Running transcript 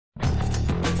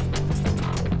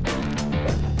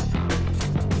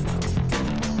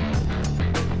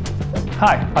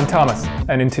Hi, I'm Thomas,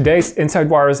 and in today's Inside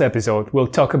Wireless episode, we'll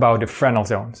talk about the Fresnel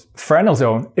zones. Fresnel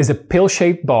zone is a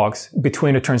pill-shaped box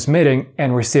between a transmitting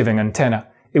and receiving antenna.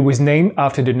 It was named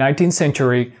after the 19th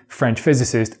century French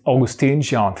physicist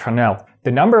Augustin-Jean Fresnel. The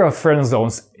number of Fresnel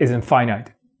zones is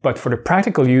infinite, but for the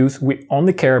practical use, we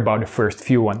only care about the first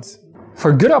few ones.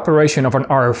 For good operation of an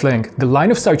RF link, the line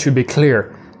of sight should be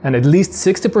clear, and at least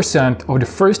 60% of the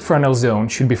first Fresnel zone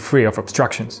should be free of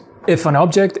obstructions. If an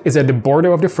object is at the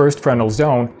border of the first Fresnel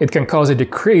zone, it can cause a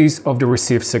decrease of the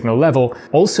received signal level,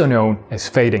 also known as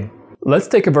fading. Let's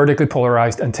take a vertically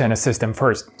polarized antenna system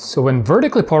first. So when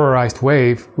vertically polarized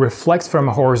wave reflects from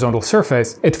a horizontal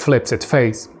surface, it flips its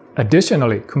phase.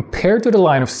 Additionally, compared to the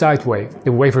line of sight wave,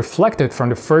 the wave reflected from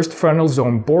the first Fresnel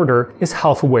zone border is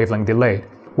half a wavelength delayed,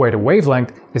 where the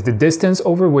wavelength is the distance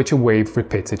over which a wave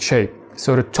repeats its shape.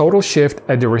 So the total shift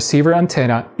at the receiver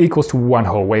antenna equals to one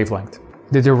whole wavelength.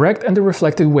 The direct and the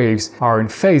reflected waves are in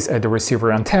phase at the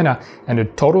receiver antenna, and the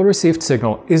total received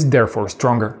signal is therefore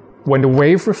stronger. When the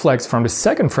wave reflects from the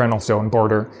second Fresnel zone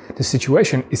border, the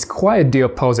situation is quite the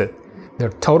opposite. The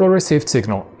total received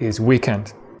signal is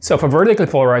weakened. So for vertically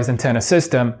polarized antenna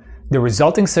system, the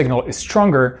resulting signal is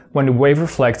stronger when the wave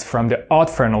reflects from the odd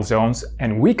Fresnel zones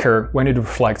and weaker when it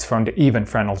reflects from the even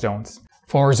Fresnel zones.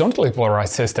 For horizontally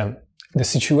polarized system, the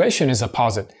situation is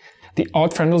opposite. The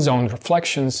odd Fresnel zone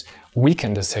reflections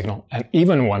weaken the signal, and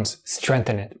even ones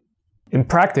strengthen it. In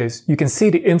practice, you can see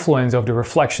the influence of the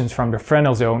reflections from the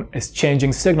Fresnel zone as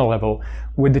changing signal level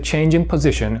with the changing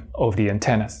position of the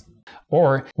antennas.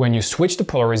 Or, when you switch the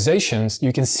polarizations,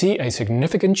 you can see a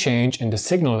significant change in the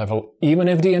signal level even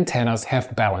if the antennas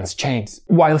have balanced chains.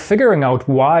 While figuring out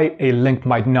why a link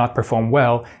might not perform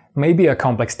well may be a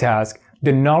complex task,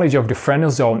 the knowledge of the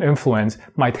Fresnel zone influence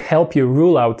might help you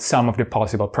rule out some of the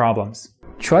possible problems.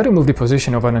 Try to move the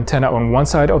position of an antenna on one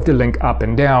side of the link up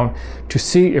and down to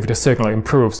see if the signal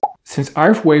improves. Since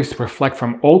RF waves reflect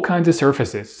from all kinds of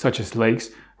surfaces, such as lakes,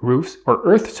 roofs, or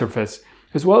Earth's surface,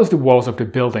 as well as the walls of the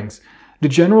buildings, the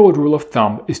general rule of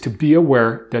thumb is to be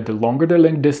aware that the longer the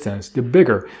link distance, the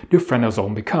bigger the Fresnel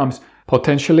zone becomes,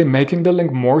 potentially making the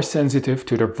link more sensitive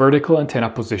to the vertical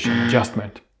antenna position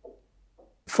adjustment.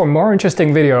 For more interesting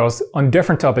videos on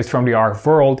different topics from the RF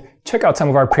world, check out some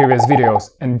of our previous videos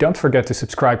and don't forget to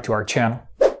subscribe to our channel.